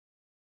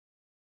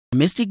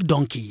Domestic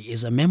donkey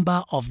is a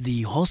member of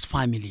the horse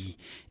family,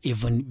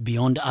 even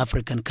beyond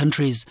African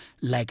countries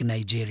like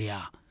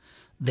Nigeria.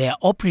 Their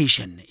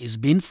operation is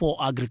been for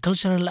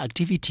agricultural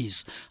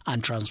activities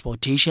and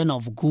transportation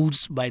of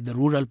goods by the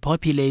rural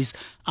populace,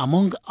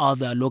 among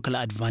other local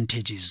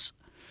advantages.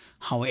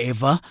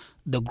 However,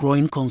 the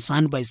growing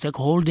concern by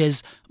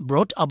stakeholders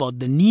brought about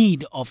the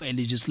need of a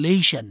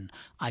legislation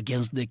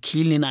against the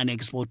killing and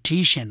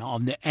exploitation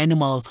of the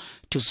animal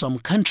to some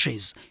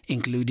countries,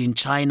 including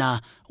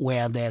China,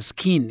 where their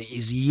skin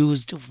is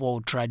used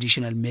for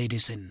traditional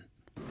medicine.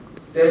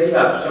 Studies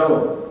have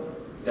shown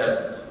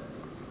that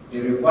the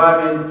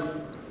requirement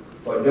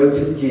for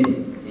donkey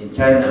skin in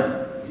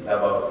China is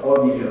about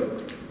 4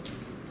 million,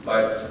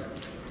 but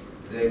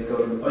they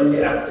can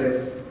only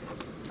access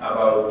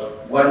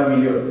about 1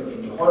 million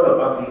in the whole of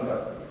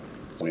Africa.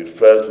 We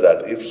felt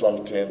that if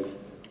something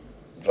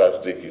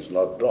drastic is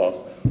not done,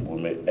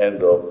 we may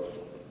end up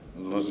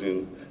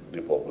losing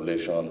the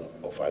population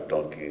of our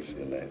donkeys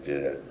in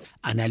Nigeria.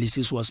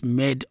 Analysis was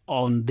made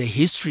on the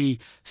history,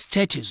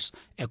 status,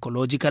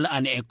 ecological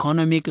and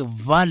economic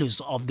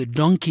values of the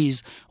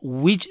donkeys,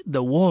 which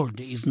the world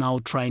is now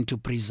trying to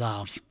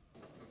preserve.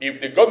 If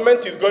the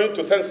government is going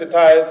to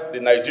sensitize the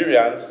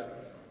Nigerians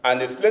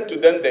and explain to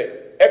them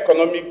the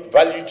economic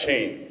value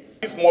chain,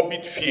 this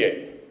morbid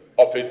fear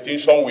of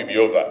extinction will be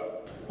over.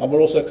 And we're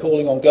also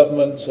calling on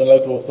governments and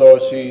local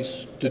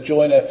authorities to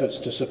join efforts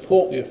to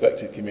support the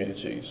affected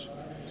communities,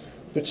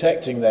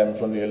 protecting them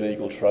from the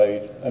illegal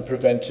trade and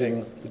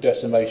preventing the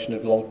decimation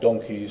of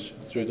donkeys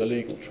through the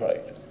legal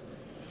trade.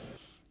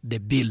 The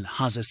bill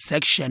has a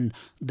section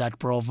that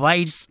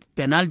provides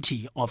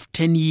penalty of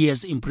 10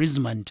 years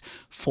imprisonment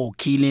for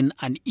killing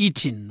and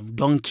eating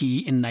donkey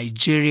in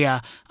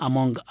Nigeria,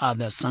 among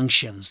other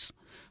sanctions.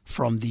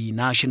 From the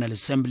National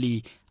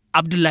Assembly,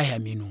 Abdullahi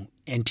Aminu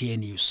NTA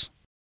News.